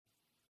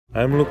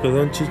I'm Luka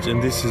Doncic,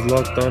 and this is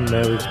Locked On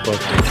Mavericks podcast.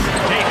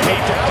 The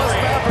Dallas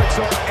Mavericks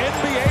are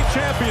NBA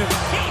champions.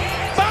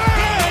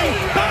 Bang!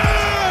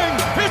 Bang!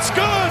 It's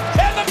good!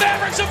 And the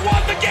Mavericks have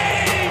won the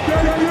game!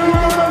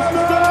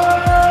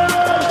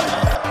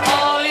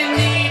 All you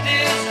need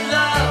is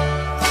love.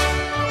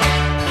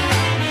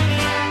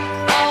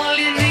 All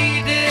you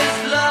need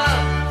is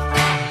love.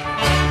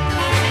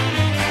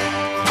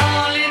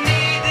 All you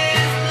need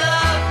is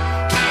love.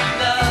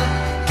 Love.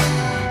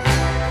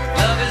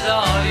 Love is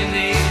all you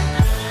need.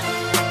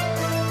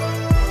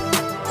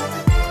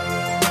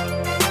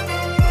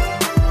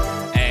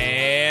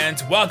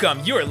 And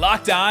welcome. You are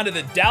locked on to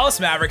the Dallas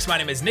Mavericks. My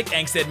name is Nick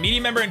Angstead,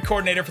 media member and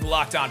coordinator for the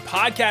Locked On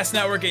Podcast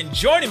Network. And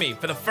joining me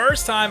for the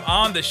first time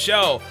on the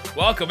show,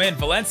 welcome in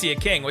Valencia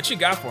King. What you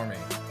got for me?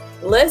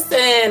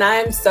 Listen,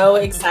 I'm so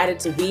excited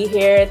to be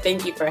here.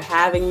 Thank you for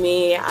having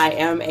me. I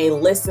am a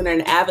listener,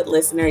 an avid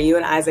listener. You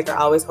and Isaac are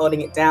always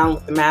holding it down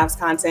with the Mavs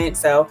content.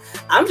 So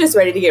I'm just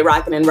ready to get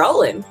rocking and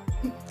rolling.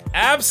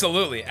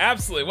 Absolutely.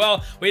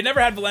 Well, we had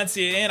never had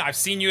Valencia in. I've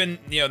seen you in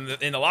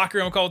the locker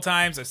room a couple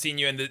times. I've seen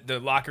you in the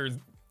locker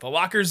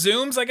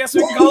Zooms, I guess we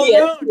can call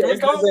Yes, them. Yes,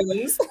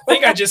 Zooms. I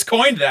think I just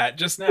coined that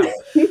just now.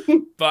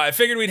 But I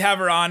figured we'd have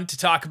her on to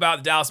talk about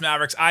the Dallas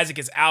Mavericks. Isaac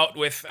is out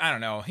with, I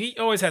don't know, he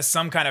always has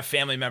some kind of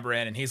family member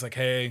in, and he's like,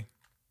 hey,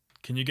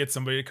 can you get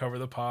somebody to cover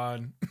the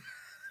pod?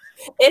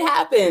 It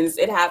happens.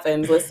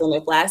 Listen,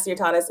 if last year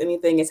taught us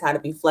anything, it's how to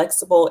be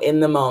flexible in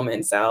the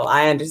moment. So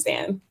I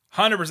understand.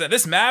 100%.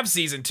 This Mavs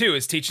season, too,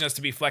 is teaching us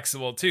to be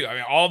flexible, too. I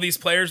mean, all these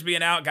players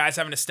being out, guys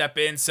having to step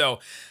in. So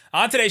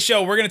on today's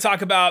show, we're going to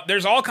talk about,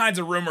 there's all kinds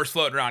of rumors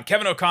floating around.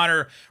 Kevin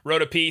O'Connor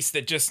wrote a piece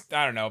that just,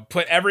 I don't know,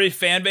 put every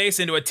fan base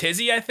into a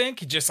tizzy, I think.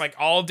 Just like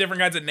all different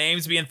kinds of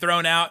names being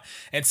thrown out.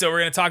 And so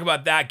we're going to talk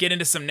about that, get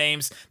into some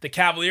names. The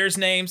Cavaliers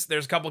names,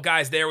 there's a couple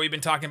guys there we've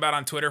been talking about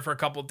on Twitter for a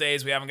couple of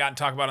days. We haven't gotten to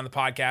talk about on the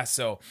podcast,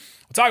 so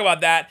we'll talk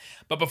about that.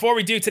 But before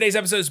we do, today's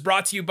episode is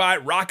brought to you by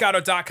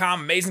RockAuto.com.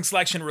 Amazing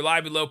selection,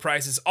 reliably low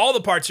prices, all the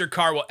parts your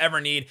car will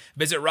ever need.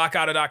 Visit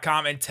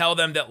RockAuto.com and tell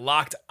them that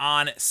Locked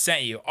On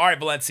sent you. All right,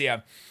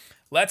 Valencia,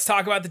 let's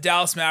talk about the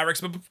Dallas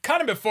Mavericks. But kind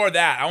of before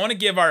that, I want to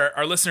give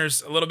our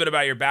listeners a little bit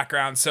about your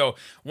background. So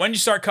when did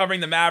you start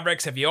covering the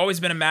Mavericks? Have you always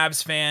been a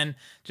Mavs fan?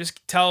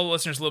 Just tell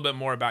listeners a little bit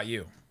more about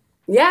you.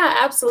 Yeah,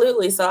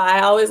 absolutely. So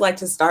I always like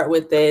to start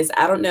with this.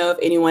 I don't know if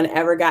anyone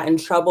ever got in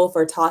trouble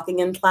for talking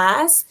in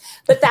class,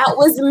 but that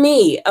was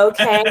me,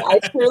 okay? I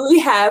truly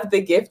have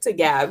the gift to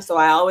gab. So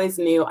I always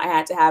knew I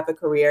had to have a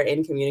career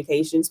in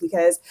communications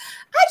because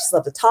I just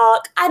love to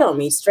talk. I don't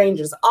meet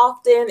strangers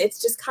often.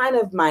 It's just kind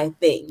of my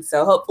thing.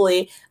 So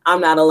hopefully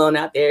I'm not alone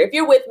out there. If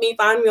you're with me,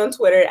 find me on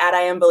Twitter at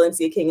I am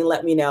Valencia King and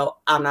let me know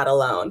I'm not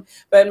alone.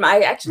 But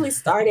I actually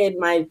started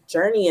my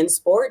journey in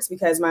sports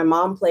because my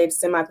mom played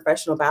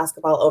semi-professional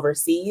basketball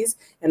overseas.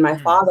 And my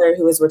father,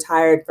 who is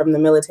retired from the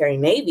military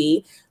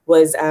Navy,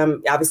 was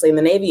obviously in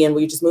the Navy, and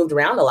we just moved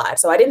around a lot.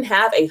 So I didn't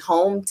have a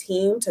home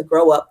team to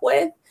grow up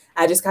with.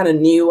 I just kind of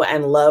knew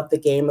and loved the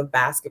game of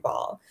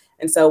basketball.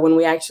 And so when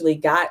we actually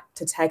got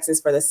to Texas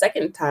for the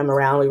second time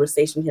around, we were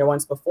stationed here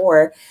once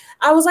before,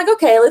 I was like,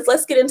 okay,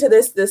 let's get into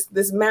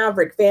this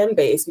Maverick fan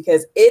base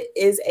because it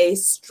is a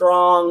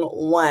strong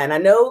one. I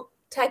know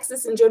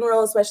Texas in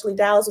general, especially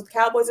Dallas with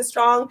Cowboys, is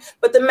strong,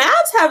 but the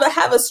Mavs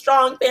have a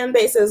strong fan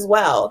base as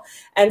well.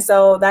 And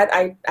so that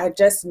I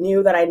just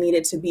knew that I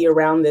needed to be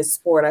around this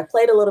sport. I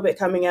played a little bit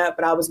coming up,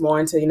 but I was more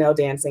into,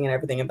 dancing and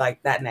everything of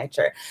like that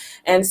nature.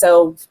 And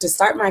so to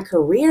start my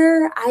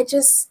career, I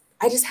just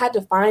had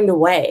to find a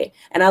way.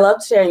 And I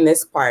love sharing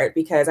this part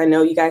because I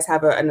know you guys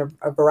have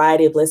a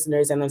variety of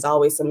listeners and there's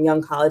always some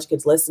young college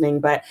kids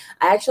listening, but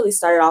I actually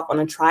started off on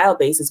a trial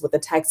basis with the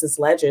Texas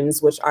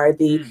Legends, which are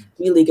the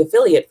G League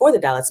affiliate for the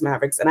Dallas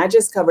Mavericks. And I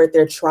just covered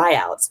their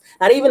tryouts,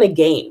 not even a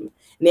game.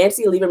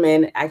 Nancy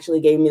Lieberman actually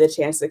gave me the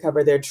chance to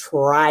cover their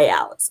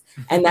tryouts.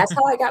 And that's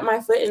how I got my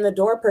foot in the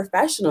door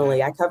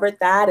professionally. I covered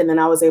that. And then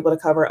I was able to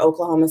cover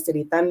Oklahoma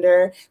City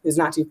Thunder, who's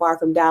not too far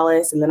from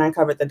Dallas. And then I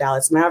covered the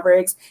Dallas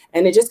Mavericks.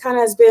 And it just kind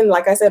of has been,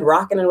 like I said,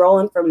 rocking and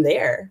rolling from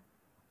there.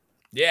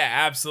 Yeah,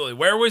 absolutely.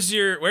 Where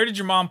did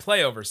your mom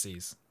play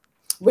overseas?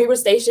 We were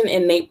stationed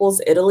in Naples,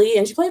 Italy,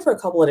 and she played for a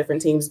couple of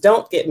different teams.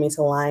 Don't get me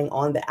to lying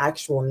on the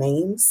actual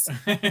names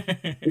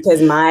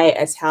because my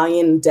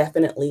Italian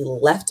definitely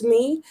left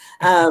me.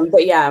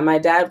 But yeah, my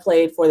dad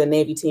played for the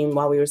Navy team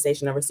while we were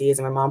stationed overseas,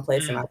 and my mom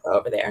played semi-pro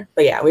over there.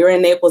 But yeah, we were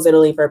in Naples,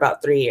 Italy for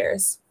about 3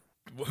 years.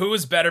 Who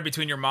was better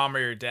between your mom or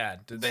your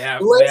dad? Did they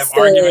have Listen.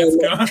 arguments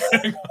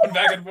going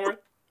back and forth?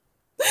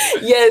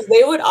 Yes,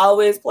 they would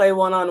always play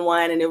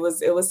one-on-one, and it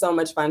was so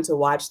much fun to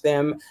watch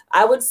them.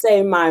 I would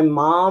say my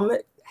mom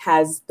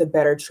has the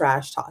better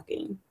trash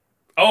talking.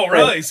 Oh,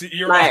 really? So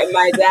you're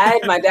my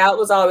dad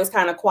was always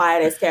kind of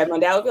quiet as kept. My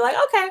dad would be like,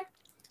 okay,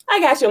 I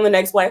got you on the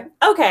next play.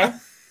 Okay.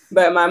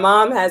 But my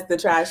mom has the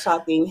trash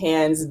talking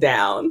hands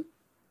down.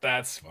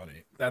 That's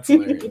funny. That's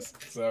hilarious.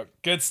 So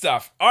good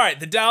stuff. All right,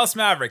 the Dallas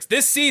Mavericks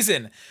this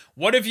season.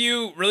 What have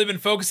you really been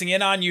focusing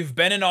in on? You've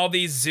been in all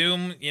these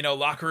Zoom,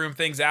 locker room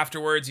things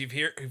afterwards. You've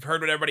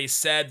heard what everybody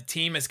said. The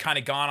team has kind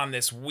of gone on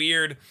this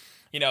weird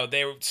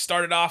they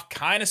started off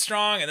kind of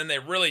strong and then they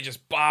really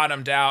just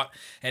bottomed out.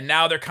 And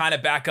now they're kind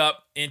of back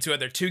up into it.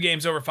 They're 2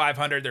 games over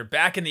 500. They're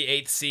back in the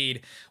 8th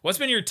seed. What's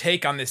been your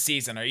take on this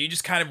season? Are you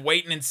just kind of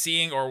waiting and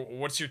seeing, or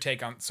what's your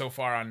take on so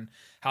far on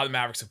how the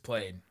Mavericks have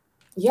played?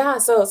 Yeah,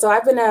 so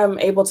I've been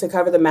able to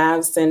cover the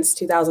Mavs since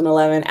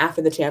 2011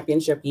 after the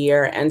championship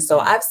year. And so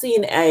I've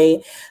seen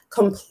a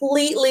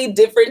completely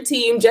different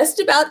team just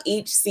about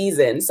each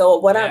season. So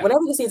whenever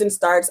the season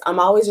starts, I'm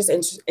always just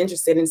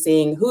interested in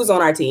seeing who's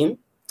on our team,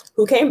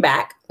 who came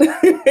back,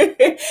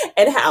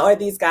 and how are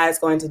these guys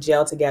going to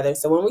gel together.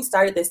 So when we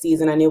started this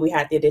season, I knew we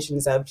had the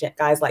additions of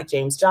guys like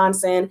James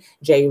Johnson,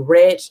 Jay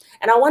Rich,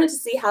 and I wanted to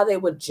see how they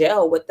would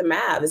gel with the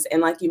Mavs.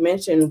 And like you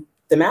mentioned,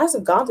 the Mavs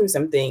have gone through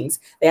some things.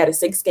 They had a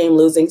 6-game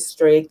losing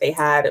streak. They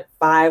had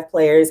 5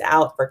 players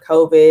out for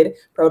COVID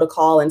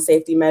protocol and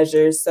safety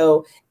measures.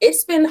 So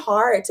it's been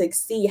hard to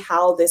see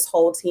how this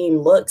whole team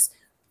looks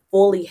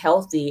fully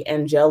healthy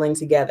and gelling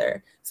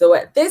together. So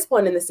at this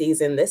point in the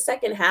season, this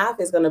second half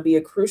is going to be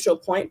a crucial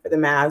point for the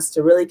Mavs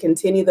to really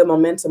continue the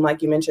momentum,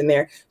 like you mentioned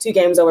there, 2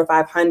 games over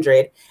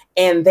 500.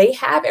 And they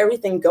have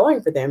everything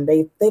going for them.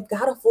 They've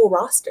got a full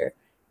roster.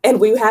 And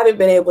we haven't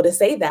been able to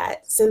say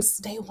that since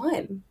day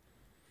one.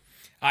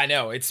 I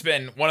know. It's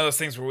been one of those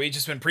things where we've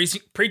just been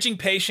preaching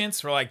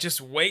patience. We're like, just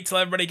wait till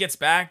everybody gets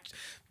back.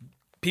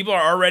 People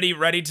are already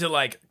ready to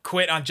like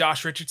quit on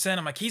Josh Richardson.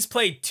 I'm like, he's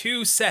played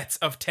 2 sets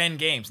of 10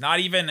 games, not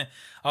even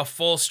a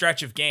full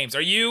stretch of games.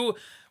 Are you,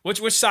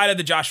 which side of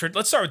the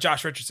let's start with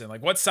Josh Richardson.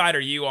 Like, what side are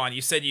you on?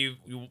 You said you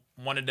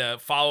wanted to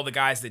follow the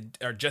guys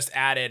that are just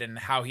added and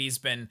how he's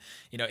been,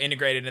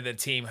 integrated into the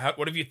team.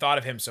 What have you thought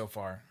of him so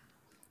far?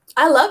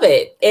 I love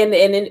it. And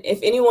if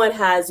anyone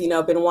has,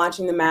 been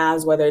watching the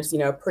Mavs, whether it's,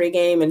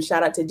 pregame, and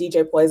shout out to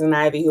DJ Poison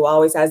Ivy, who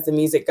always has the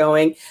music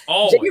going.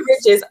 Jay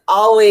Rich is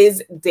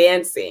always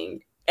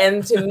dancing.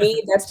 And to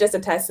me, that's just a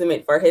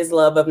testament for his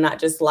love of not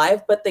just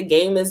life, but the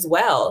game as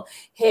well.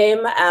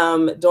 Him,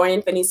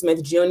 Dorian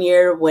Finney-Smith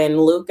Jr., when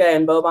Luka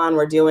and Boban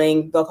were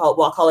doing, we'll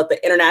call it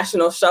the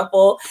international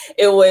shuffle,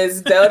 it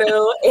was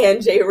Dodo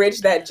and Jay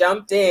Rich that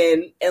jumped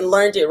in and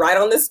learned it right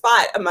on the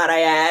spot, might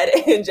I add,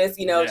 and just,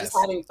 just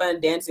having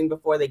fun dancing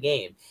before the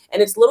game.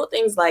 And it's little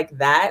things like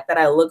that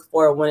I look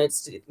for when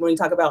you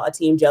talk about a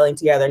team gelling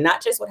together,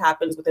 not just what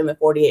happens within the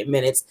 48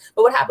 minutes,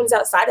 but what happens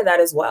outside of that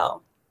as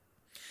well.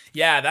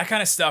 Yeah, that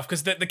kind of stuff,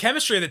 because the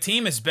chemistry of the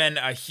team has been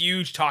a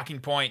huge talking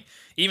point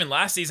even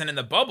last season in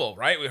the bubble,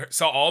 right? We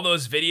saw all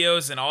those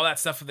videos and all that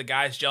stuff of the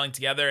guys gelling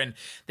together, and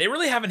they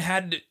really haven't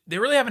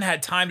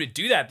had time to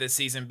do that this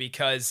season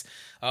because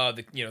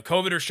the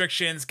COVID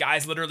restrictions,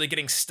 guys literally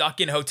getting stuck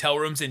in hotel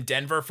rooms in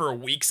Denver for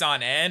weeks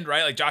on end,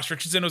 right? Like Josh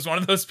Richardson was one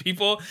of those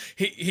people.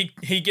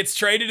 He gets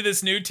traded to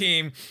this new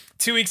team.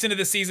 2 weeks into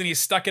the season, he's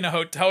stuck in a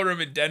hotel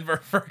room in Denver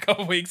for a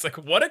couple weeks. Like,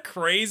 what a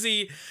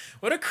crazy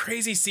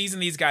season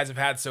these guys have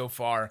had so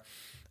far.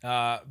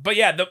 But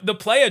yeah, the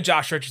play of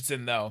Josh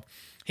Richardson, though,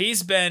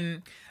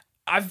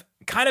 I've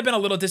kind of been a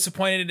little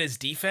disappointed in his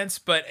defense,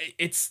 but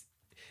it's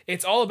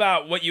all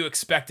about what you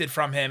expected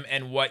from him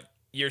and what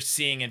you're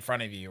seeing in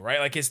front of you, right?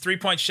 Like, his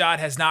 3-point shot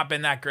has not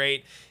been that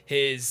great.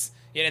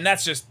 And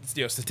that's just,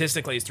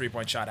 statistically, his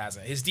 3-point shot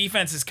hasn't. His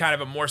defense is kind of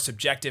a more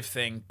subjective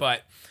thing,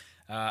 but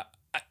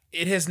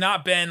it has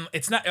not been,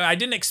 I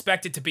didn't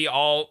expect it to be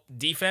all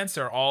defense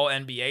or all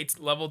NBA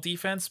level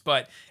defense,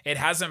 but it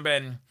hasn't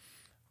been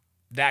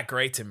that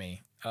great to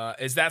me.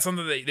 Is that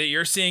something that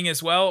you're seeing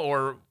as well,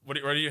 or what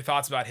are your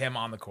thoughts about him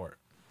on the court?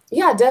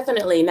 Yeah,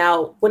 definitely.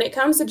 Now, when it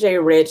comes to Jay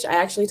Rich, I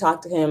actually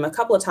talked to him a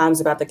couple of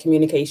times about the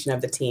communication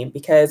of the team,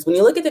 because when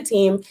you look at the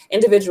team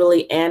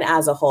individually and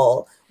as a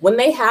whole, when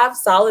they have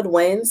solid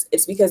wins,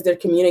 it's because they're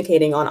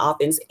communicating on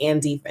offense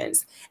and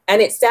defense.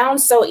 And it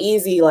sounds so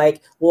easy,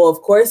 like, well,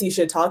 of course you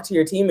should talk to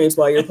your teammates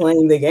while you're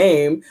playing the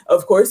game.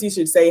 Of course you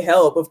should say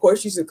help. Of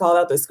course you should call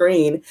out the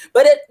screen.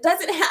 But it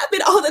doesn't happen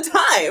all the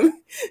time.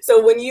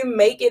 So when you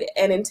make it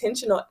an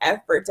intentional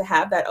effort to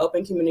have that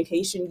open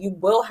communication, you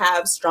will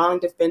have strong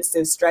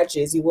defensive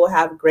stretches. You will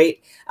have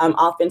great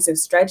offensive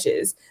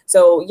stretches.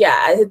 So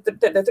yeah,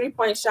 the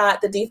 3-point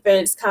shot, the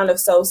defense kind of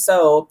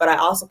so-so, but I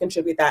also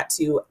contribute that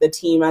to the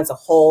team as a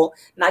whole.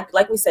 Not,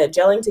 like we said,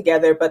 gelling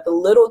together, but the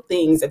little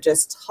things of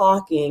just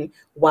talking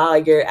while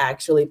you're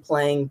actually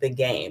playing the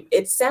game.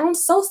 It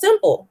sounds so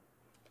simple,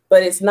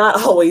 but it's not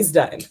always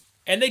done.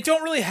 And they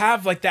don't really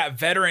have like that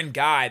veteran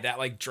guy, that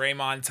like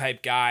Draymond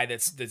type guy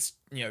that's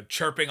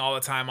chirping all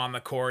the time on the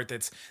court,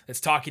 that's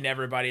talking to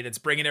everybody, that's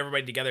bringing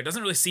everybody together. It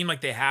doesn't really seem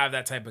like they have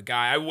that type of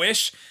guy. I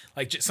wish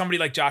like somebody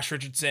like Josh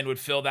Richardson would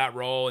fill that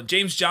role, and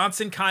James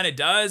Johnson kind of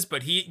does,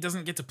 but he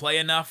doesn't get to play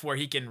enough where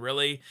he can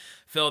really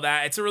fill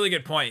that. It's a really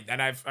good point,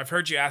 and I've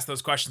heard you ask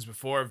those questions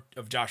before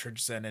of Josh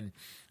Richardson, and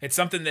it's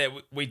something that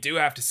we do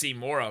have to see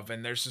more of.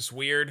 And there's this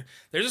weird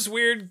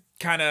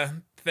kind of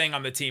thing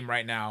on the team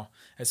right now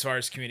as far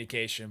as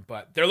communication,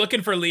 but they're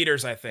looking for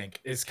leaders, I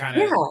think, is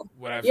kind of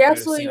what I've You're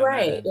absolutely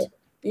right.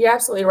 You're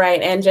absolutely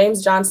right. And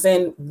James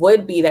Johnson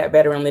would be that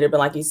veteran leader, but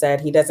like you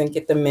said, he doesn't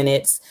get the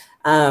minutes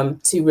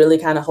to really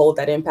kind of hold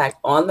that impact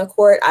on the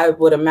court. I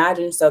would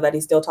imagine so that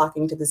he's still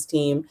talking to this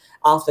team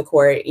off the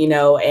court,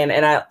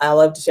 and I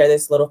love to share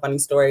this little funny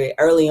story.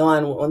 Early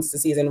on, once the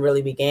season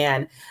really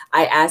began,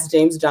 I asked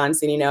James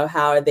Johnson,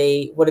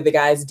 what do the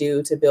guys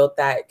do to build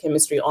that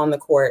chemistry on the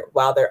court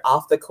while they're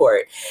off the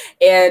court?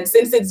 And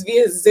since it's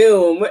via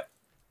Zoom,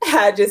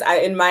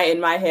 in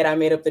my head, I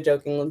made up the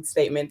joking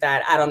statement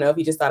that I don't know if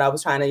he just thought I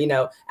was trying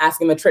to,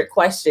 ask him a trick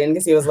question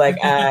because he was like,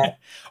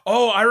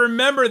 oh, I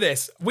remember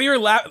this.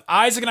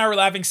 Isaac and I were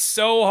laughing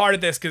so hard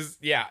at this because,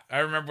 I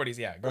remember what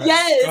go ahead.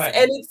 Yes, go ahead.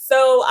 And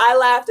so I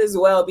laughed as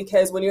well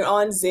because when you're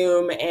on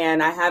Zoom,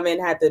 and I haven't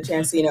had the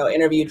chance to,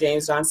 interview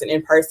James Johnson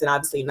in person,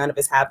 obviously none of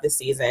us have this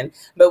season,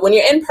 but when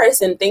you're in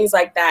person, things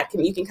like that,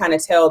 you can kind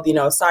of tell,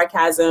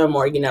 sarcasm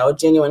or,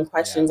 genuine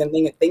questions and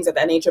things of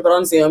that nature. But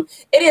on Zoom,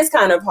 it is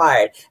kind of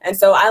hard. And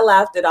so I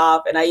laughed it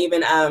off, and I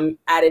even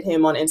added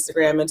him on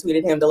Instagram and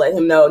tweeted him to let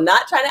him know,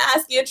 not trying to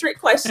ask you a trick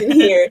question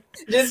here,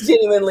 just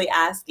genuinely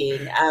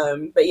asking.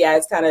 But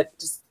it's kind of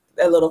just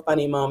a little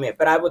funny moment.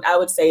 But I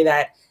would say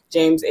that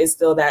James is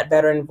still that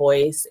veteran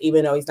voice,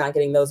 even though he's not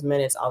getting those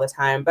minutes all the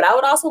time. But I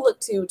would also look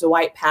to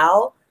Dwight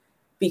Powell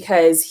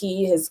because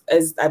he is,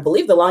 I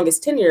believe, the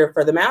longest tenure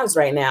for the Mavs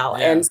right now.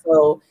 Yeah. And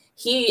so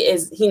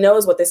he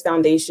knows what this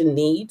foundation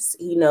needs.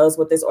 He knows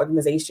what this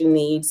organization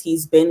needs.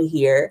 He's been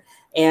here.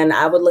 And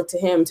I would look to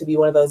him to be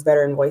one of those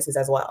veteran voices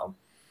as well.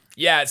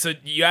 Yeah, so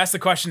you asked the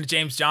question to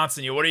James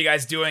Johnson, what are you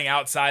guys doing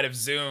outside of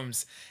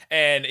Zooms?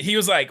 And he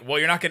was like, well,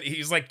 you're not going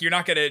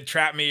to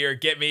trap me or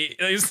get me.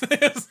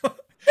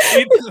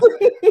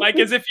 Like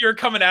as if you're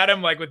coming at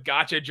him like with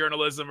gotcha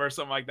journalism or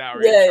something like that.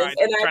 Where you're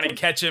trying to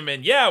catch him.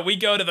 And we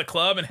go to the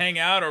club and hang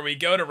out, or we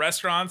go to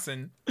restaurants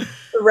and.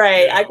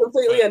 Right. I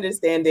completely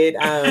understand it.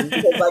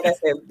 Because like I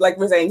said, like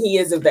we're saying, he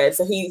is a vet,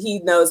 so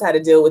he knows how to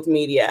deal with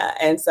media.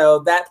 And so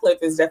that clip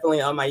is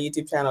definitely on my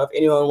YouTube channel. If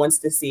anyone wants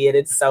to see it,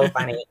 it's so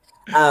funny.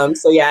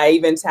 I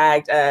even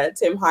tagged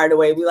Tim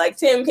Hardaway. We like,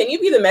 Tim, can you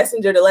be the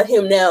messenger to let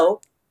him know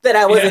that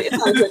I wasn't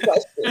answering your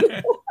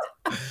question?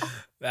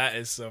 That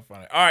is so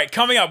funny. All right,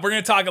 coming up, we're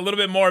going to talk a little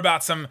bit more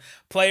about some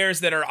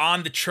players that are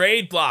on the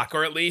trade block,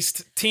 or at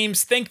least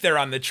teams think they're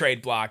on the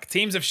trade block.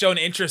 Teams have shown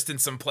interest in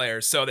some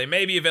players, so they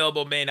may be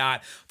available, may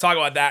not. We'll talk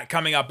about that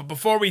coming up. But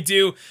before we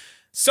do,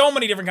 so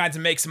many different kinds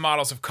of makes and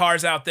models of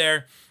cars out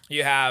there.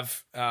 You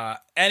have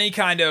any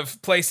kind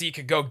of place that you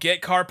could go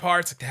get car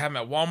parts. Like they have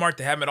them at Walmart.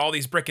 They have them at all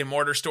these brick and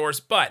mortar stores.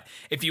 But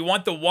if you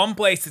want the one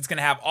place that's going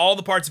to have all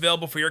the parts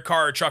available for your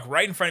car or truck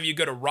right in front of you,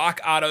 go to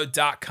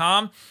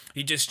rockauto.com.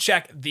 You just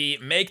check the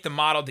make, the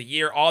model, the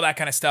year, all that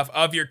kind of stuff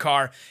of your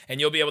car, and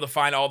you'll be able to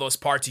find all those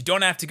parts. You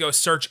don't have to go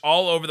search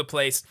all over the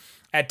place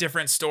at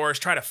different stores,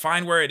 try to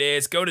find where it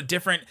is, go to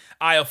different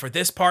aisle for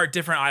this part,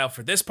 different aisle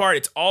for this part.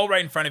 It's all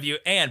right in front of you.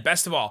 And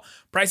best of all,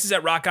 prices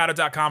at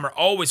rockauto.com are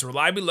always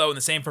reliably low, and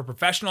the same for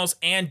professionals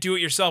and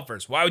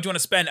do-it-yourselfers. Why would you want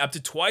to spend up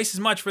to twice as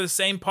much for the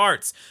same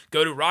parts?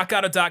 Go to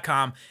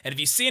rockauto.com, and if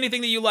you see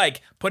anything that you like,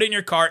 put it in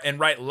your cart and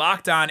write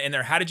Locked On in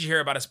their How Did You Hear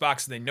About Us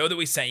box so they know that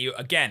we sent you.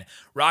 Again,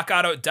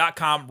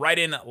 rockauto.com, write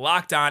in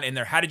Locked On in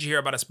their How Did You Hear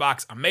About Us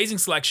box. Amazing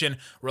selection,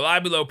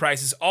 reliably low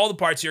prices, all the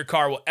parts your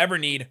car will ever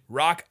need.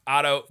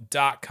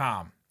 rockauto.com.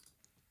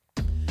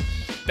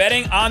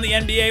 Betting on the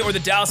NBA or the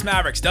Dallas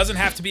Mavericks doesn't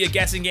have to be a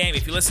guessing game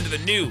if you listen to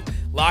the new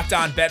Locked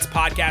On Bets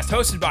podcast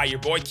hosted by your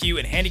boy Q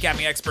and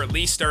handicapping expert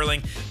Lee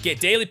Sterling. Get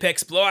daily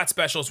picks, blowout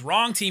specials,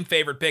 wrong team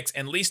favorite picks,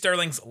 and Lee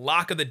Sterling's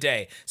lock of the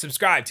day.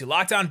 Subscribe to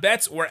Locked On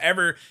Bets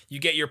wherever you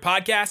get your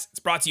podcasts. It's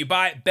brought to you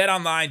by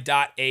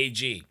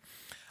betonline.ag.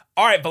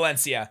 All right,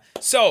 Valencia.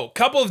 So, a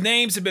couple of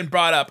names have been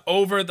brought up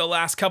over the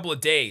last couple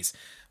of days.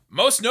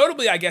 Most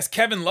notably, I guess,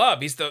 Kevin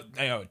Love. He's the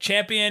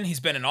champion.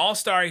 He's been an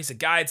all-star. He's a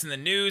guy that's in the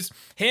news.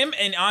 Him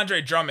and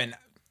Andre Drummond.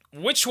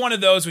 Which one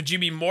of those would you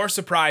be more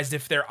surprised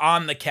if they're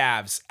on the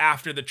Cavs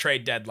after the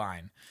trade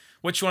deadline?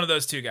 Which one of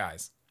those two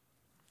guys?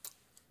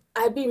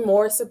 I'd be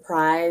more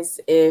surprised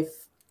if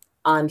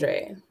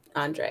Andre,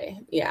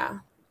 yeah.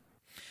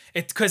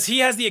 It's because he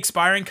has the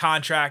expiring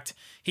contract.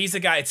 He's the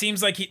guy. It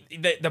seems like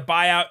the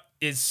buyout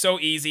is so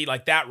easy,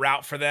 like that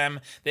route for them.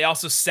 They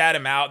also sat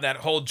him out, that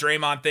whole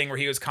Draymond thing where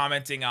he was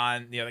commenting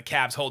on the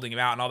Cavs holding him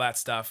out and all that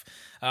stuff.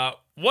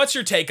 What's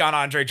your take on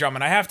Andre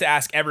Drummond? I have to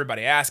ask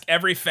everybody. I ask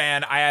every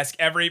fan. I ask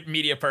every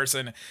media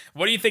person.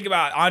 What do you think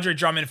about Andre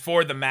Drummond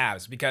for the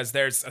Mavs? Because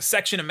there's a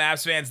section of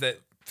Mavs fans that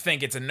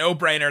think it's a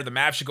no-brainer. The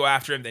Mavs should go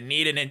after him. They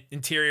need an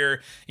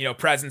interior,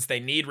 presence. They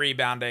need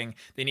rebounding.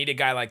 They need a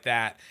guy like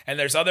that. And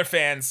there's other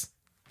fans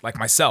like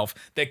myself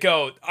that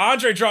go,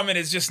 Andre Drummond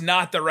is just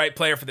not the right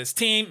player for this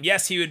team.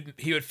 Yes, he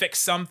would fix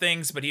some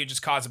things, but he would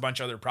just cause a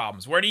bunch of other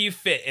problems. Where do you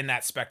fit in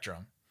that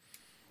spectrum?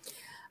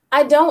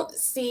 I don't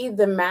see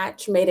the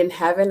match made in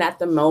heaven at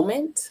the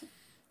moment.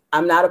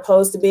 I'm not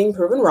opposed to being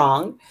proven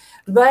wrong,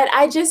 but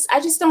I just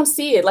don't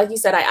see it. Like you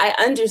said, I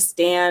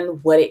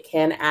understand what it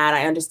can add.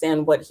 I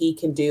understand what he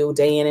can do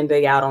day in and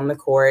day out on the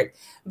court.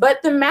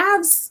 But the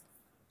Mavs,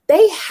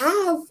 they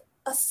have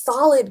a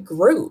solid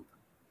group.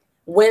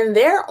 When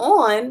they're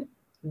on,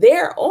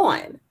 they're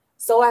on.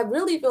 So I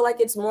really feel like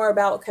it's more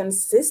about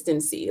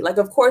consistency. Like,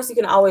 of course, you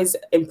can always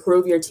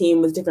improve your team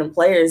with different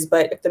players,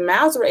 but if the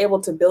Mavs were able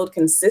to build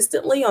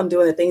consistently on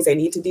doing the things they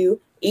need to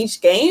do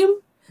each game,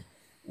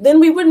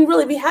 then we wouldn't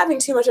really be having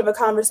too much of a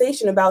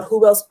conversation about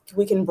who else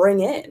we can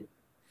bring in.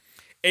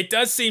 It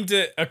does seem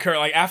to occur,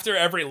 like after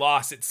every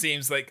loss, it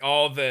seems like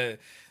all the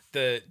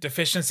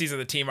deficiencies of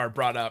the team are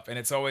brought up, and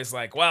it's always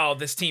like, well,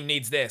 this team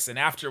needs this, and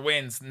after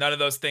wins, none of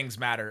those things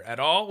matter at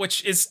all,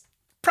 which is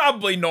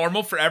probably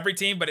normal for every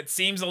team, but it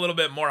seems a little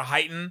bit more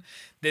heightened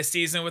this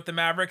season with the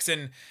Mavericks.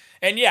 And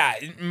yeah,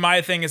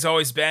 my thing has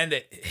always been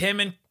that him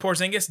and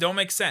Porzingis don't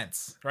make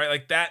sense, right?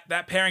 Like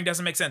that pairing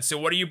doesn't make sense. So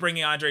what are you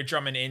bringing Andre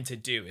Drummond in to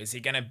do? Is he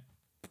going to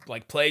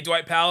like play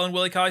Dwight Powell and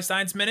Willie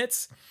Cauley-Stein's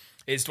minutes?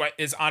 Is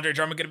Andre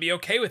Drummond going to be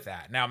okay with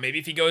that? Now, maybe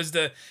if he goes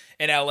to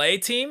an LA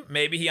team,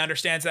 maybe he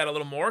understands that a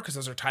little more because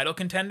those are title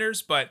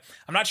contenders, but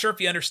I'm not sure if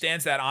he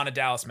understands that on a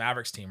Dallas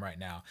Mavericks team right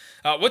now.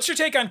 What's your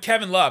take on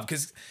Kevin Love?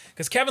 Because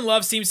Kevin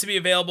Love seems to be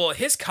available.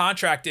 His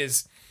contract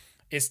is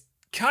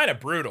kind of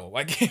brutal.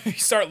 Like if you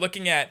start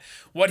looking at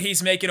what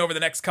he's making over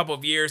the next couple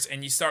of years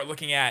and you start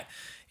looking at,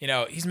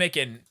 he's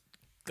making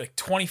like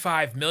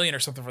 $25 million or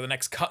something for the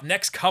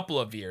next couple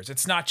of years.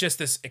 It's not just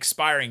this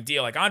expiring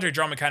deal. Like Andre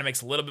Drummond kind of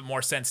makes a little bit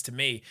more sense to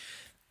me.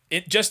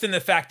 It just in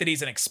the fact that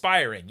he's an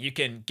expiring. You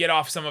can get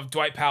off some of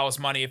Dwight Powell's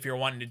money if you're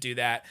wanting to do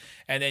that,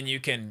 and then you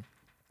can,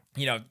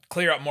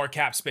 clear up more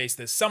cap space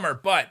this summer.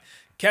 But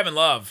Kevin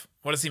Love,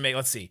 what does he make?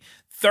 Let's see.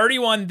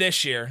 31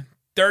 this year,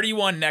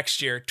 31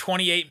 next year,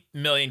 28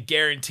 million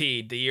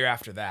guaranteed the year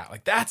after that.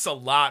 Like that's a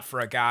lot for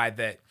a guy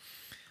that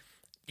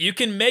you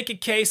can make a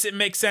case it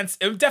makes sense.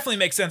 It would definitely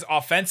make sense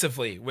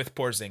offensively with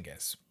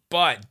Porzingis.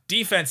 But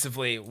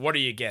defensively, what are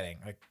you getting?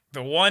 Like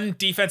the one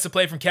defensive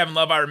play from Kevin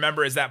Love I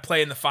remember is that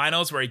play in the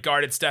finals where he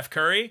guarded Steph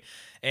Curry.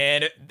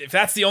 And if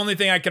that's the only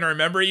thing I can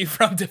remember you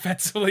from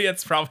defensively,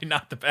 it's probably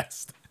not the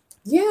best.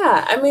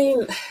 Yeah, I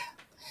mean,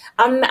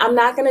 I'm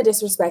not going to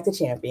disrespect the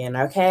champion,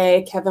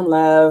 okay? Kevin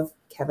Love.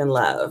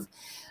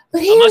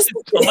 But unless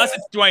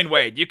it's Dwayne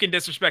Wade. You can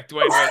disrespect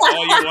Dwayne Wade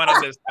all you want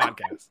on this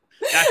podcast.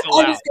 That's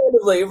allowed.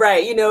 Understandably,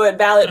 right. At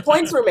valid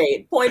points were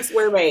made. But,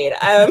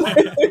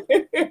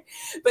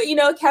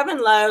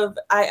 Kevin Love,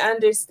 I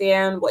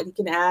understand what he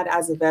can add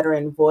as a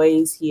veteran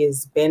voice. He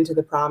has been to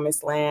the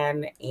promised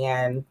land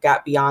and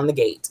got beyond the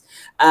gate.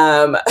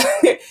 But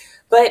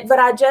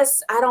I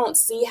don't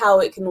see how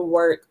it can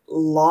work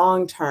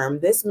long term.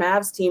 This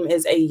Mavs team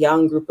is a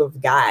young group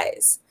of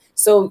guys.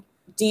 So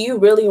do you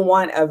really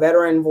want a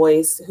veteran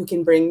voice who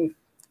can bring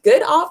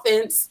good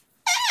offense,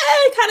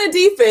 kind of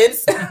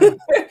defense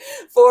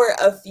for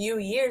a few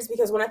years?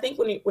 Because when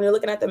you're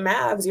looking at the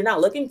Mavs, you're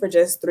not looking for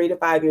just 3 to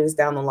 5 years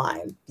down the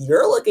line.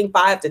 You're looking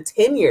 5 to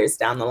 10 years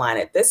down the line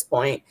at this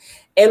point.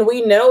 And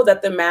we know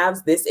that the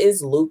Mavs, this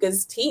is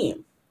Luka's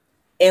team.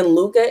 And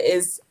Luka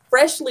is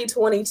freshly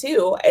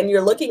 22, and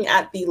you're looking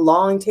at the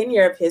long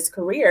tenure of his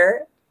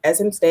career as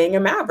him staying a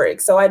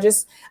Maverick. So I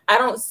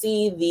don't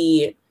see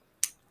the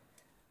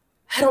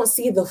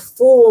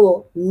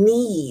full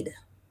need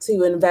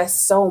to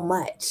invest so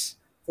much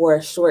for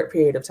a short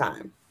period of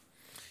time.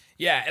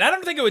 Yeah, and I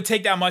don't think it would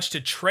take that much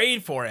to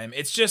trade for him.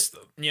 It's just,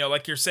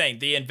 like you're saying,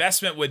 the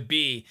investment would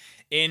be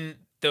in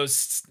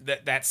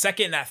that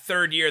second and that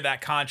third year of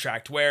that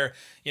contract where,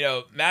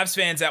 Mavs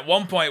fans at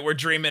one point were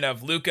dreaming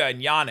of Luka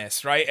and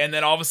Giannis, right? And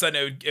then all of a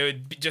sudden it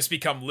would just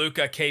become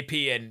Luka,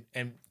 KP,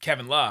 and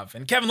Kevin Love.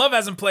 And Kevin Love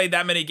hasn't played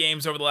that many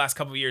games over the last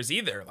couple of years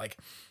either. Like,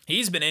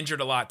 he's been injured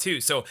a lot too.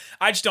 So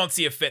I just don't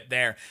see a fit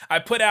there. I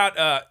put out,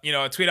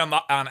 a tweet on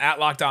at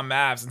Locked On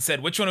Mavs and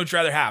said, which one would you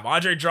rather have,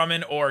 Andre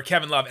Drummond or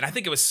Kevin Love? And I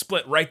think it was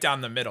split right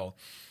down the middle.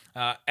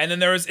 And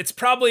then it was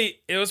probably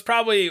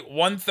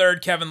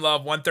 1/3 Kevin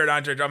Love, 1/3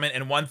 Andre Drummond,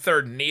 and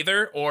 1/3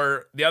 neither.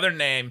 Or the other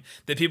name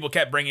that people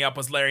kept bringing up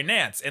was Larry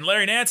Nance. And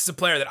Larry Nance is a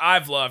player that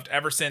I've loved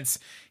ever since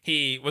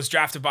he was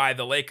drafted by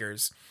the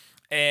Lakers.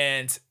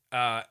 And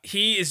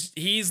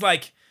he's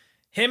like,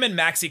 him and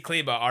Maxi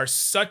Kleber are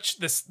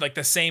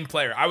the same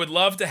player. I would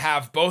love to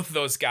have both of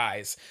those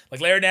guys. Like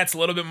Larry Nance a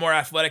little bit more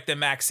athletic than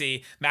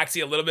Maxi.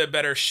 Maxi a little bit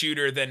better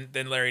shooter than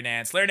Larry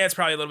Nance. Larry Nance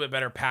probably a little bit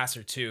better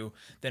passer too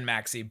than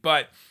Maxi.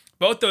 But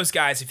both those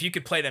guys, if you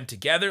could play them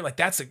together, like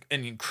that's an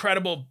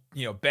incredible,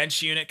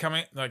 bench unit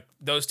coming, like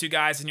those two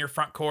guys in your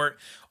front court,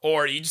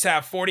 or you just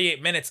have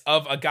 48 minutes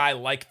of a guy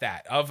like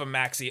that, of a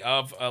Maxi,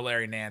 of a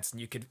Larry Nance,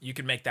 and you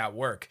could make that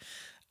work.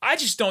 I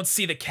just don't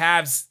see the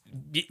Cavs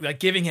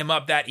giving him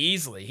up that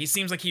easily. He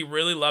seems like he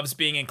really loves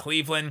being in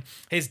Cleveland.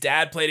 His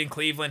dad played in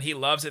Cleveland. He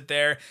loves it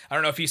there. I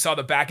don't know if you saw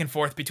the back and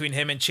forth between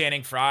him and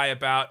Channing Frye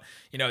about,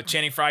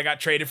 Channing Frye got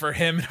traded for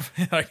him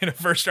in a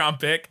first round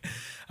pick.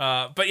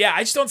 But yeah,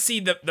 I just don't see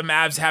the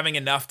Mavs having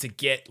enough to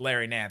get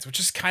Larry Nance,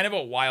 which is kind of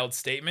a wild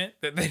statement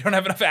that they don't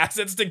have enough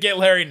assets to get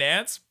Larry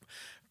Nance.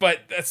 But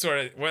that's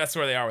where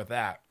they are with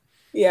that.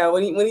 Yeah,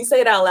 when you say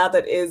it out loud,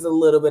 that is a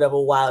little bit of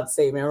a wild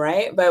statement,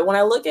 right? But when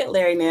I look at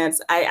Larry Nance,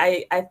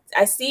 I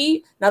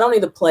see not only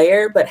the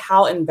player, but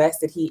how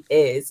invested he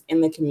is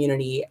in the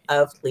community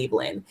of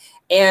Cleveland.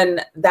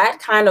 And that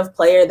kind of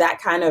player, that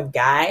kind of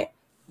guy,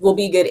 will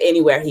be good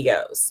anywhere he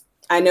goes.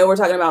 I know we're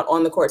talking about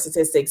on the court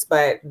statistics,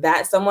 but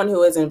that's someone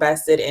who is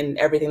invested in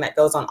everything that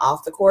goes on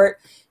off the court.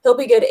 He'll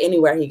be good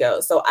anywhere he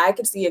goes. So I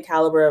could see a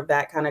caliber of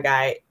that kind of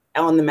guy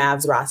on the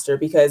Mavs roster,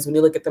 because when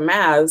you look at the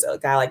Mavs, a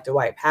guy like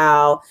Dwight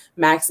Powell,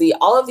 Maxey,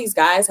 all of these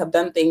guys have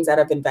done things that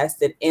have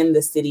invested in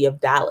the city of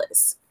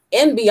Dallas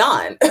and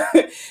beyond.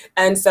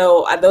 And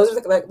so those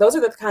are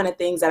the kind of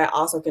things that I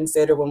also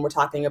consider when we're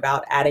talking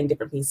about adding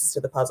different pieces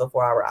to the puzzle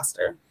for our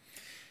roster.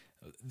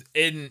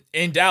 In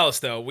Dallas,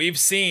 though, we've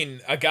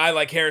seen a guy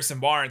like Harrison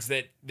Barnes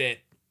that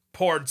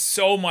poured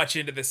so much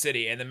into the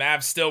city, and the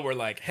Mavs still were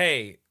like,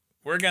 "Hey,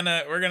 we're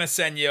gonna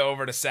send you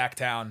over to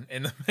Sacktown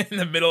in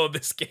the middle of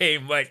this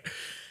game." Like,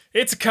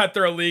 it's a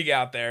cutthroat league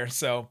out there.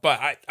 So, but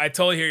I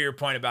totally hear your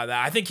point about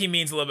that. I think he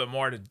means a little bit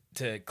more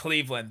to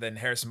Cleveland than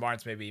Harrison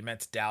Barnes maybe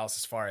meant to Dallas,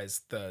 as far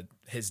as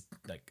his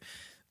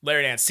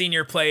Larry Nance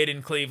Sr. played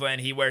in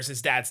Cleveland. He wears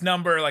his dad's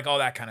number, like all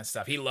that kind of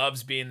stuff. He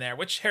loves being there,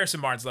 which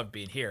Harrison Barnes loved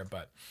being here.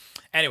 But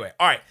anyway,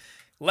 all right,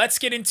 let's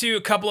get into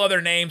a couple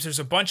other names. There's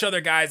a bunch of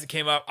other guys that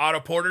came up. Otto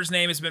Porter's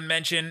name has been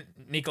mentioned.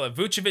 Nikola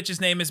Vucevic's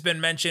name has been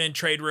mentioned in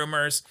trade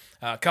rumors.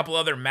 A couple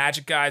other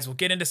Magic guys. We'll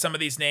get into some of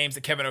these names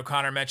that Kevin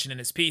O'Connor mentioned in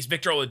his piece.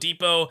 Victor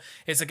Oladipo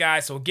is a guy,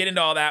 so we'll get into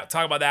all that.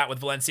 Talk about that with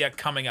Valencia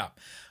coming up.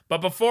 But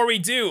before we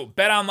do,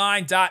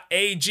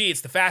 betonline.ag.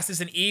 It's the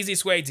fastest and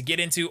easiest way to get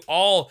into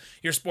all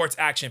your sports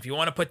action. If you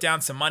want to put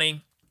down some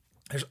money,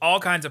 there's all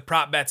kinds of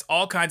prop bets,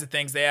 all kinds of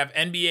things. They have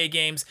NBA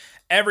games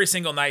every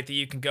single night that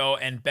you can go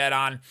and bet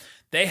on.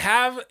 They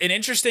have an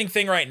interesting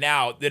thing right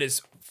now that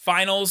is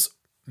finals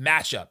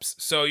matchups.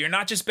 So you're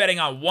not just betting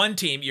on one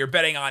team, you're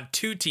betting on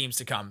two teams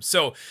to come.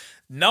 So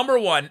number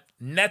one,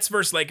 Nets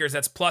versus Lakers,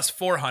 that's plus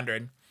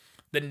 400.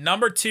 The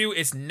number two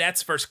is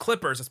Nets versus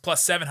Clippers, that's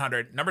plus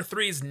 700. Number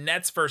three is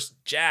Nets versus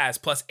Jazz,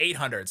 plus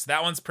 800. So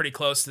that one's pretty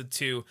close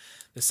to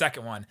the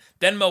second one.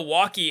 Then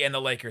Milwaukee and the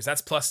Lakers,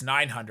 that's plus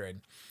 900.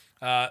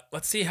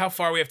 Let's see how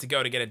far we have to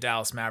go to get a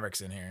Dallas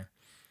Mavericks in here.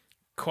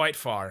 Quite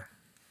far.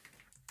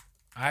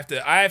 I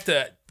have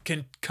to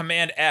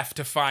command F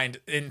to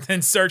find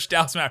and search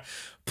Dallas Mavericks.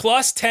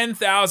 Plus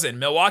 10,000.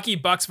 Milwaukee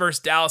Bucks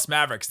versus Dallas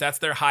Mavericks. That's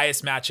their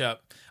highest matchup.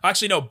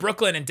 Actually, no,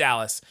 Brooklyn and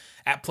Dallas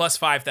at plus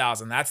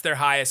 5,000. That's their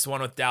highest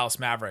one with Dallas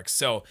Mavericks.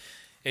 So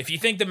if you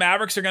think the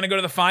Mavericks are going to go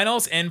to the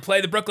finals and play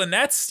the Brooklyn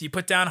Nets, you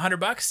put down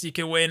 $100. You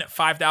can win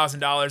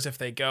 $5,000 if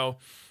they go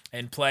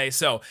and play.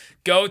 So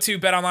go to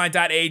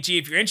betonline.ag.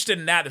 If you're interested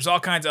in that, there's all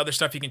kinds of other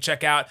stuff you can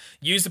check out.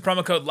 Use the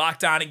promo code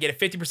LOCKEDON and get a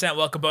 50%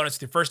 welcome bonus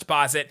with your first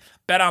deposit.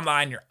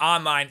 BetOnline, your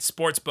online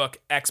sportsbook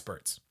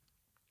experts.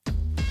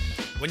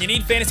 When you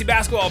need fantasy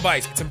basketball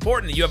advice, it's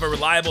important that you have a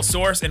reliable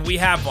source, and we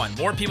have one.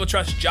 More people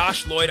trust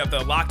Josh Lloyd of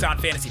the Locked On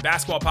Fantasy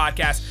Basketball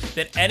Podcast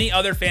than any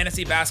other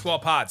fantasy basketball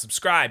pod.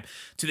 Subscribe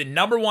to the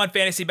number one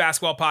fantasy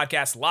basketball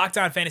podcast, Locked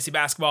On Fantasy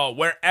Basketball,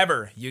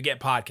 wherever you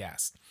get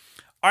podcasts.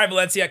 All right,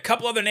 Valencia, a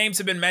couple other names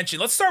have been mentioned.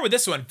 Let's start with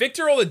this one,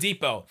 Victor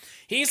Oladipo.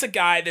 He's a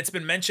guy that's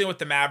been mentioned with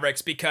the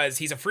Mavericks because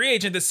he's a free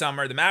agent this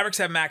summer. The Mavericks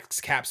have max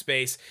cap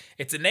space.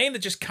 It's a name that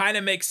just kind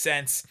of makes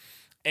sense,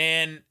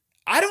 and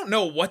I don't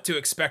know what to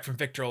expect from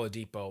Victor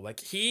Oladipo. Like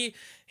he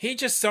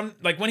just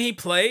when he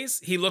plays,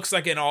 he looks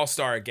like an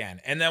all-star again.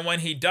 And then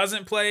when he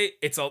doesn't play,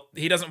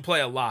 he doesn't play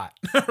a lot,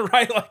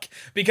 right? Like,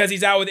 because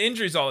he's out with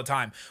injuries all the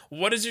time.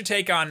 What is your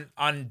take on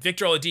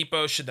Victor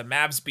Oladipo? Should the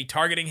Mavs be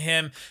targeting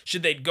him?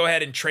 Should they go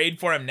ahead and trade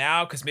for him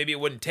now? Because maybe it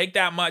wouldn't take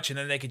that much, and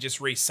then they could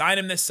just re-sign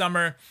him this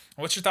summer.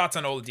 What's your thoughts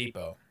on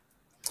Oladipo?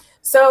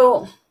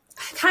 So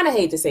I kind of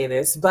hate to say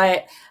this,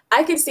 but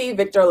I could see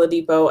Victor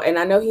Oladipo, and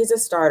I know he's a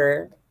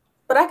starter,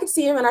 but I could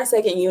see him in our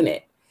second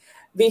unit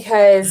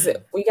because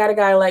we got a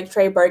guy like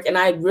Trey Burke, and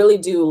I really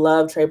do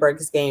love Trey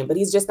Burke's game, but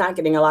he's just not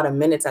getting a lot of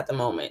minutes at the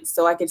moment.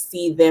 So I could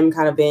see them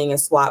kind of being a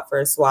swap for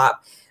a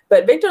swap.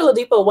 But Victor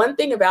Oladipo, one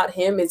thing about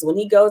him is when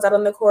he goes out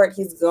on the court,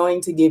 he's going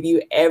to give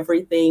you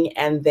everything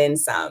and then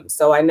some.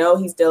 So I know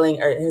has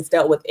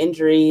dealt with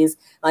injuries.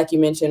 Like you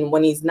mentioned,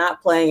 when he's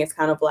not playing, it's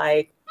kind of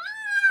like,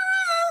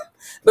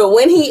 but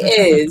when he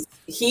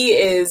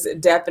is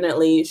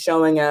definitely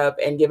showing up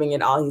and giving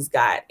it all he's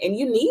got. And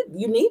you need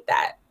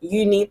that.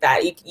 You need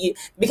that.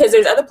 Because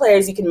there's other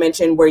players you can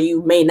mention where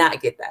you may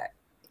not get that.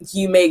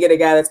 You may get a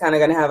guy that's kind of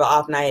going to have an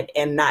off night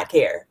and not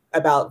care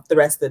about the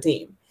rest of the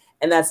team.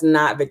 And that's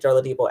not Victor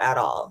Oladipo at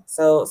all.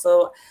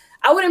 So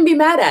I wouldn't be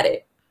mad at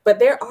it. But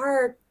there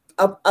are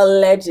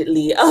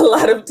allegedly a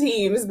lot of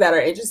teams that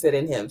are interested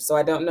in him. So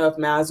I don't know if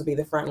Mavs would be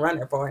the front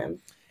runner for him.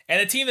 And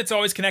the team that's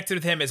always connected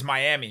with him is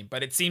Miami,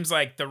 but it seems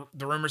like the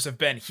rumors have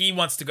been he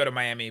wants to go to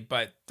Miami,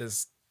 but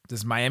does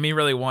Miami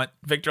really want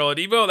Victor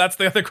Oladipo? That's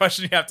the other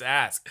question you have to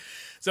ask.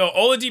 So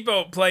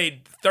Oladipo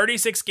played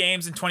 36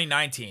 games in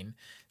 2019,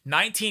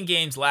 19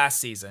 games last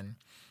season,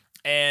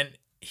 and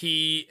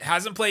he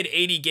hasn't played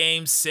 80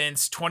 games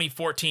since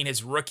 2014,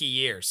 his rookie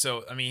year.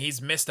 So, I mean,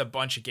 he's missed a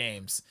bunch of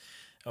games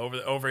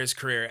over his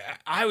career.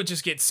 I would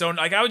just get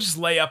I would just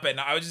lay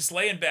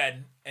in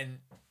bed and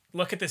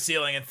look at the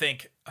ceiling and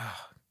think,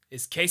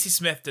 is Casey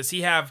Smith, does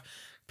he have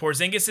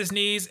Porzingis'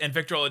 knees and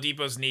Victor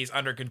Oladipo's knees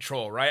under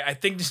control, right? I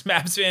think just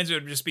Mavs fans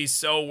would just be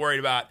so worried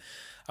about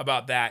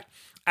that.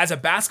 as a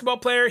basketball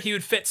player, he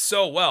would fit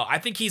so well. I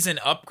think he's an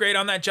upgrade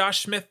on that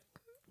Josh Smith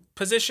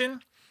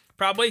position.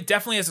 Probably,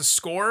 definitely as a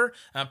scorer,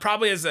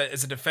 probably as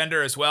a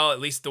defender as well,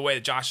 at least the way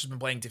that Josh has been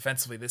playing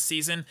defensively this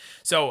season.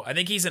 So I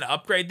think he's an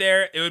upgrade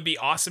there. It would be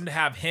awesome to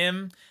have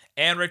him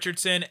and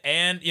Richardson,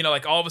 and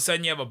like all of a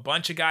sudden you have a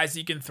bunch of guys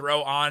you can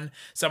throw on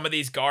some of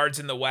these guards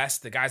in the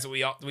West, the guys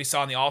that we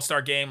saw in the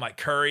All-Star game, like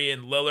Curry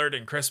and Lillard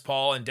and Chris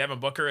Paul and Devin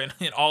Booker and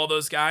all of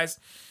those guys.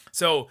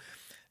 So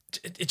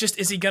it just,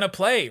 is he going to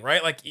play,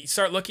 right? Like, you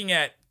start looking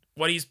at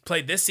what he's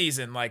played this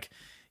season. Like,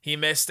 he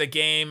missed a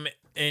game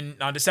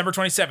on December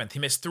 27th. He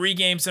missed 3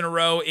 games in a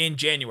row in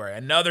January,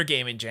 another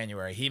game in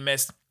January. He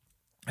missed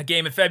a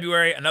game in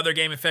February, another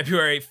game in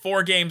February,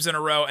 4 games in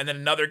a row, and then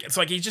another. It's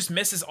like he just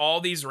misses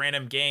all these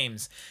random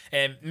games.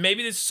 And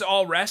maybe this is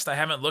all rest. I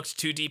haven't looked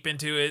too deep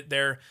into it,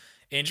 their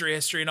injury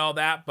history and all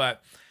that,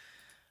 but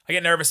I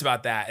get nervous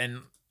about that.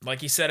 And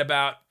like you said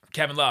about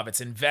Kevin Love, it's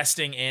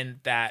investing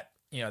in that,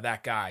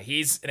 that guy.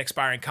 He's an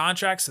expiring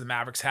contract, so the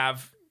Mavericks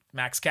have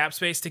max cap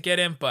space to get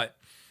him, but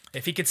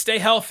if he could stay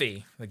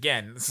healthy,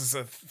 again, this is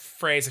a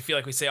phrase I feel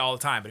like we say all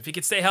the time, but if he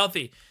could stay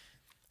healthy,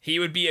 he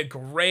would be a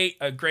great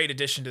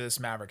addition to this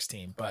Mavericks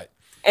team. But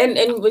and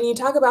when you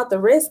talk about the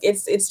risk,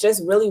 it's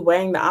just really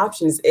weighing the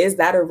options. Is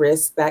that a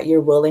risk that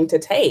you're willing to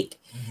take?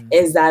 Mm-hmm.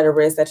 Is that a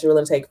risk that you're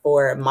willing to take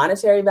for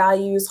monetary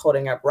values,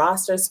 holding up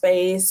roster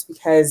space?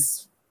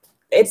 Because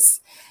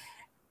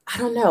I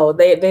don't know.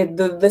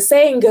 The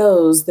saying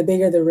goes, the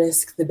bigger the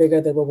risk, the bigger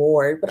the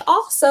reward, but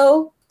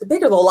also the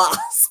bigger the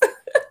loss.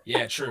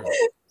 Yeah, true.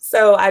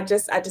 So I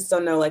just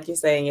don't know, like you're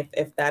saying,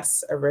 if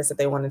that's a risk that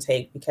they want to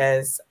take,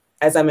 because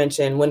as I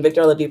mentioned, when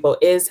Victor Oladipo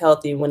is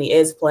healthy, when he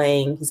is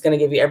playing, he's going to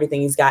give you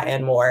everything he's got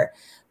and more.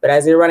 But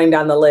as you're running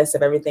down the list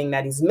of everything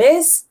that he's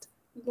missed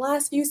the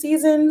last few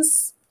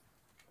seasons,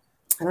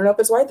 I don't know if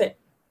it's worth it.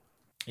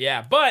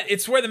 Yeah, but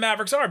it's where the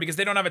Mavericks are because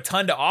they don't have a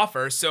ton to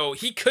offer. So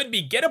he could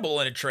be gettable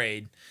in a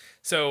trade.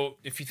 So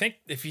if you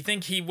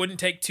think he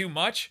wouldn't take too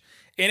much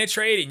in a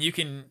trade, and you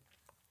can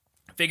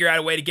figure out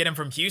a way to get him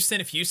from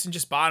Houston, if Houston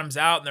just bottoms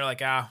out and they're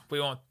like,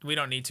 we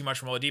don't need too much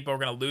from Oladipo, we're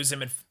going to lose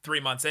him in 3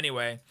 months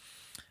anyway.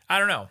 I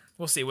don't know.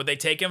 We'll see. Would they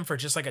take him for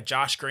just like a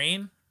Josh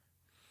Green?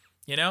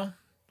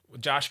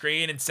 With Josh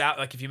Green and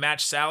like if you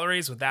match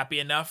salaries, would that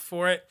be enough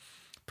for it?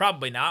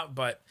 Probably not,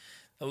 but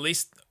at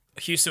least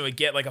Houston would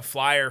get like a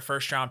flyer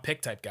first round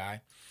pick type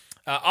guy.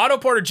 Otto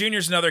Porter Jr.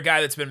 is another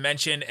guy that's been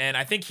mentioned, and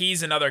I think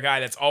he's another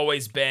guy that's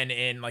always been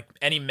in like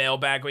any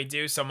mailbag we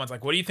do. Someone's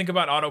like, what do you think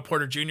about Otto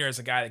Porter Jr. as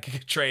a guy that could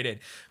get traded?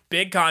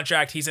 Big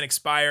contract. He's an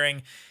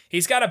expiring.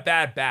 He's got a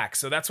bad back,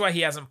 so that's why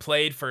he hasn't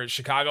played for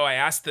Chicago. I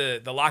asked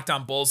the Locked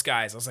On Bulls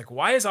guys, I was like,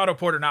 why is Otto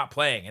Porter not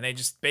playing? And they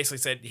just basically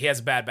said he has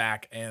a bad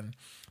back, and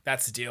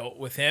that's the deal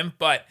with him.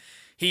 But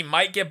he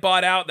might get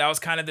bought out. That was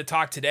kind of the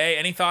talk today.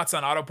 Any thoughts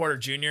on Otto Porter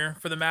Jr.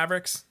 for the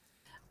Mavericks?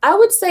 I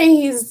would say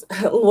he's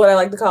what I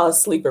like to call a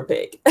sleeper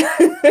pick.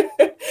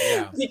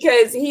 Yeah.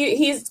 Because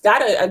he's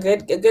got a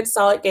good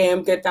solid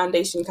game, good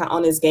foundation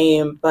on his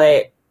game,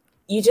 but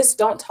you just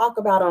don't talk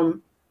about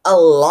him a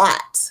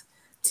lot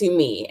to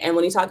me. And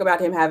when you talk about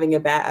him having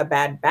a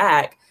bad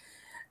back,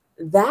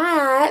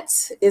 that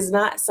is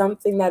not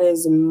something that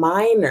is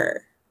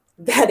minor.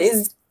 That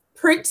is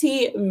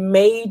pretty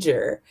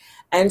major.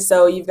 And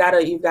so you've got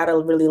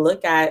to really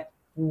look at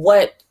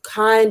what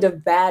kind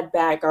of bad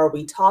back are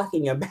we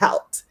talking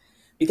about?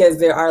 Because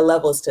there are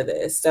levels to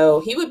this.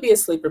 So he would be a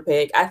sleeper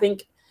pick. I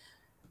think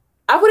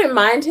I wouldn't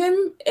mind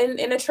him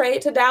in a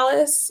trade to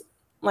Dallas.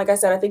 Like I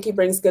said, I think he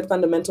brings good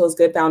fundamentals,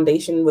 good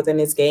foundation within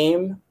his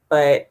game.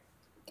 But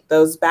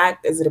those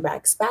is it a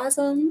back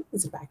spasm?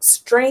 Is it a back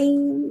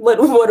strain? What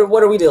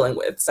are we dealing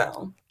with?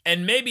 So,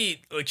 and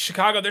maybe like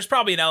Chicago, there's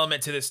probably an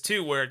element to this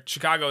too, where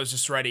Chicago is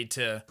just ready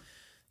to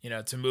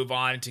move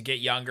on, to get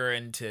younger,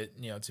 and to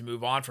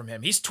move on from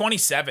him. He's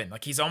 27.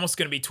 Like, he's almost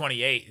going to be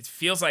 28. It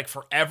feels like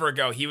forever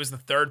ago. He was the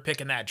 3rd pick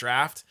in that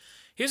draft.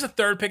 He was the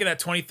 3rd pick in that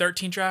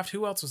 2013 draft.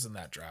 Who else was in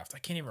that draft? I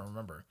can't even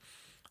remember.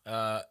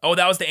 That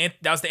was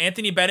the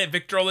Anthony Bennett,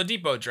 Victor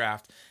Oladipo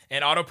draft.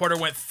 And Otto Porter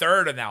went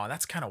 3rd in that one.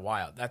 That's kind of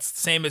wild. That's the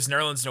same as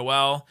Nerlens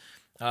Noel.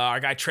 Our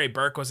guy Trey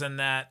Burke was in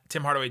that.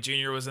 Tim Hardaway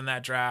Jr. was in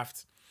that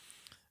draft.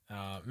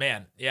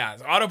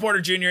 Otto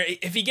Porter Jr.,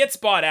 if he gets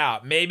bought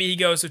out, maybe he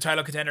goes to a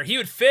title contender. He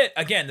would fit.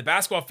 Again, the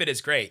basketball fit is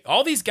great.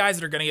 All these guys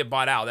that are going to get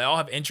bought out, they all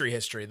have injury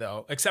history,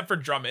 though, except for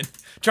Drummond.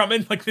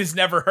 Drummond, like, this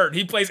never hurt.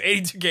 He plays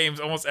 82 games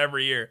almost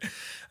every year.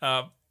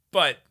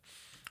 But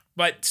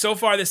so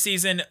far this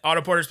season,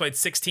 Otto Porter's played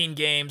 16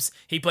 games.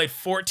 He played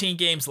 14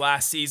 games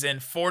last season,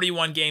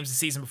 41 games the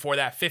season before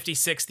that,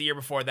 56 the year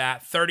before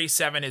that,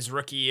 37 his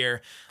rookie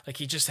year. Like,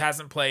 he just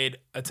hasn't played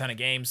a ton of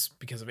games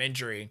because of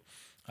injury.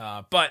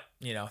 But,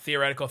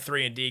 theoretical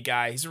 3-and-D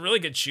guy. He's a really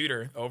good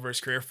shooter over his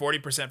career,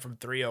 40% from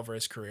 3 over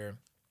his career.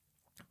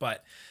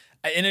 But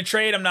in a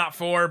trade, I'm not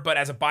for, but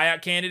as a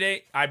buyout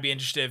candidate, I'd be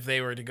interested if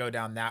they were to go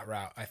down that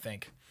route. I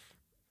think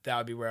that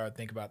would be where I would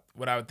think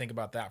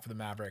about that for the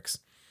Mavericks.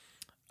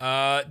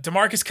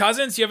 DeMarcus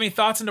Cousins, do you have any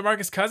thoughts on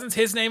DeMarcus Cousins?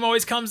 His name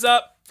always comes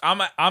up.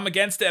 I'm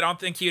against it. I don't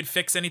think he would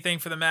fix anything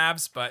for the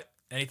Mavs, but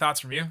any thoughts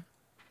from you?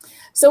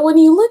 So when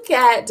you look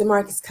at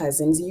DeMarcus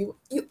Cousins, you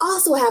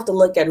also have to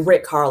look at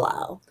Rick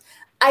Carlisle.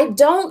 I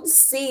don't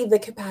see the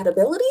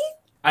compatibility.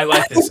 I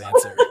like this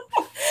answer.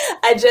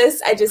 I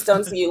just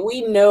don't see it.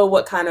 We know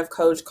what kind of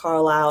coach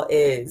Carlisle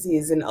is.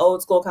 He's an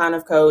old school kind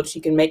of coach. He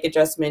can make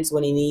adjustments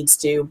when he needs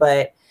to,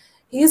 but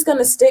he's going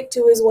to stick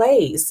to his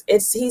ways.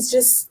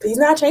 He's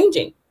not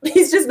changing.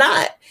 He's just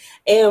not.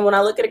 And when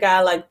I look at a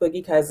guy like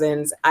Boogie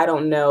Cousins, I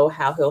don't know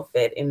how he'll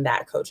fit in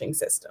that coaching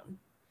system.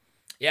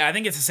 Yeah, I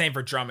think it's the same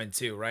for Drummond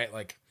too, right?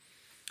 Like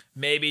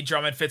maybe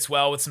Drummond fits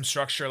well with some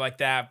structure like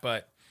that,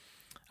 but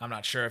I'm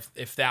not sure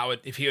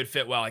if he would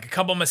fit well. Like a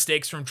couple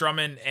mistakes from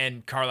Drummond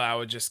and Carlisle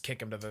would just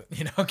kick him to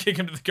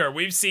the curb.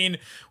 We've seen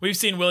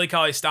Willie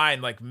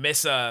Cauley-Stein like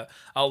miss a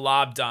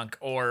lob dunk,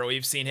 or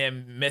we've seen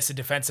him miss a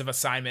defensive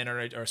assignment or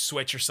a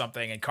switch or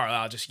something, and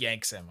Carlisle just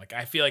yanks him. Like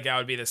I feel like that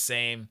would be the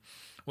same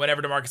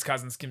whenever DeMarcus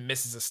Cousins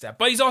misses a step.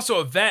 But he's also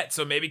a vet,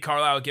 so maybe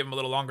Carlisle would give him a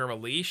little longer of a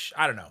leash.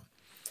 I don't know.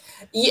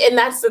 Yeah, and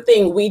that's the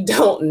thing, we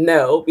don't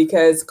know,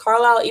 because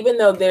Carlisle, even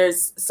though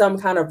there's some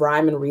kind of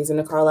rhyme and reason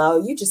to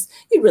Carlisle, you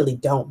really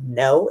don't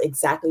know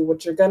exactly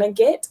what you're gonna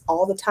get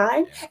all the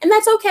time, and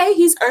that's okay.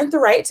 He's earned the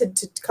right to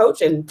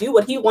coach and do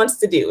what he wants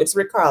to do. It's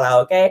Rick Carlisle,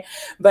 okay?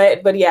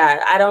 But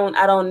yeah, I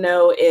don't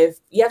know if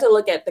you have to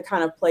look at the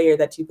kind of player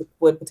that you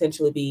would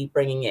potentially be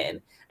bringing in.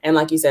 And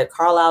like you said,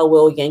 Carlisle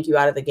will yank you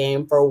out of the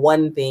game for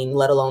one thing,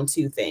 let alone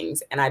two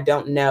things. And I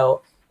don't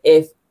know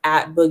if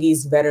at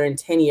Boogie's veteran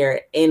tenure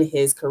in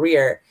his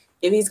career,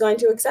 if he's going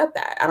to accept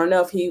that. I don't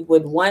know if he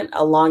would want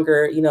a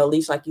longer,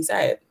 leash, like you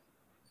said.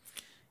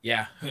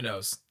 Yeah, who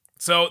knows?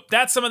 So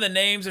that's some of the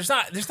names. There's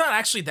not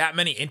actually that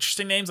many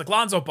interesting names. Like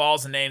Lonzo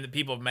Ball's a name that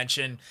people have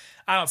mentioned.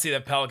 I don't see the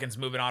Pelicans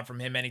moving on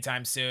from him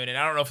anytime soon, and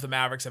I don't know if the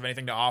Mavericks have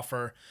anything to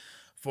offer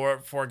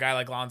for a guy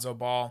like Lonzo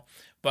Ball.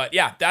 But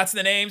yeah, that's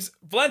the names.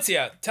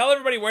 Valencia, tell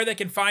everybody where they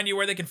can find you,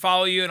 where they can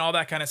follow you, and all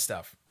that kind of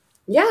stuff.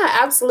 Yeah,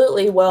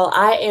 absolutely. Well,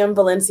 I am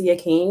Valencia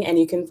King, and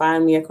you can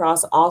find me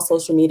across all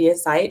social media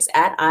sites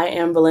at I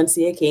am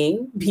Valencia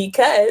King,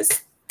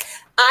 because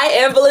I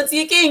am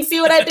Valencia King.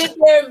 See what I did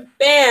there?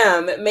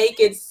 Bam! Make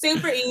it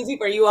super easy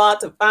for you all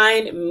to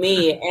find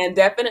me. And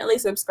definitely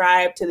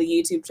subscribe to the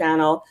YouTube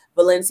channel,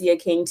 Valencia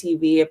King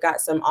TV. I've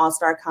got some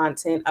all-star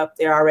content up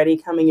there already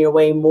coming your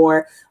way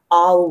more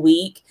all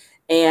week.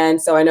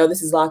 And so I know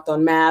this is Locked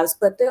on Mavs,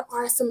 but there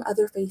are some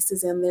other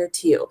faces in there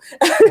too.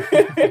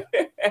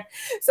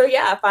 So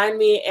yeah, find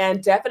me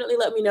and definitely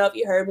let me know if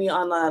you heard me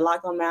on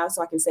Locked on Mavs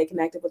so I can stay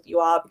connected with you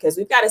all, because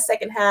we've got a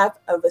second half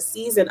of a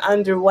season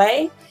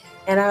underway,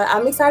 and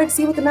I'm excited to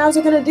see what the Mavs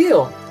are going to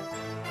do.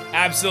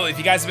 Absolutely. If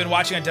you guys have been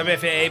watching on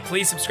WFAA,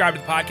 please subscribe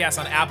to the podcast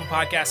on Apple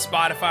Podcasts,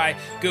 Spotify,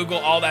 Google,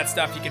 all that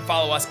stuff. You can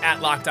follow us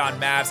at Locked on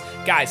Mavs.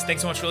 Guys,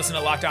 thanks so much for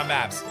listening to Locked on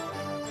Mavs.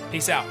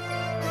 Peace out.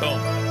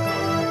 Boom.